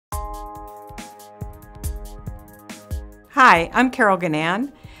Hi, I'm Carol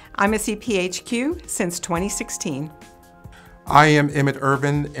Ganan. I'm a CPHQ since 2016. I am Emmett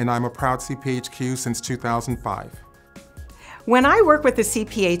Irvin, and I'm a proud CPHQ since 2005. When I work with the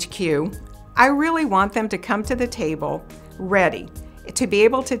CPHQ, I really want them to come to the table ready to be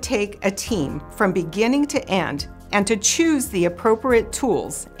able to take a team from beginning to end and to choose the appropriate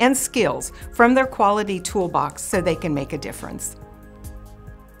tools and skills from their quality toolbox so they can make a difference.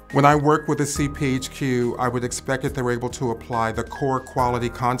 When I work with a CPHQ, I would expect that they're able to apply the core quality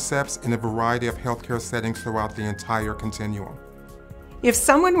concepts in a variety of healthcare settings throughout the entire continuum. If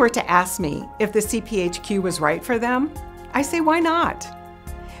someone were to ask me if the CPHQ was right for them, I say, why not?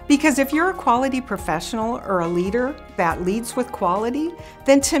 Because if you're a quality professional or a leader that leads with quality,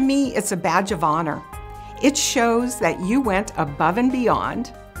 then to me, it's a badge of honor. It shows that you went above and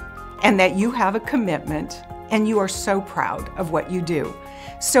beyond and that you have a commitment and you are so proud of what you do.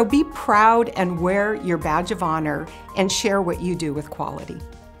 So be proud and wear your badge of honor and share what you do with quality.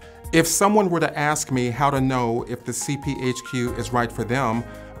 If someone were to ask me how to know if the CPHQ is right for them,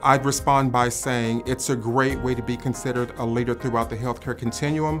 I'd respond by saying it's a great way to be considered a leader throughout the healthcare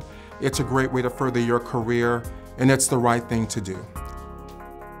continuum, it's a great way to further your career, and it's the right thing to do.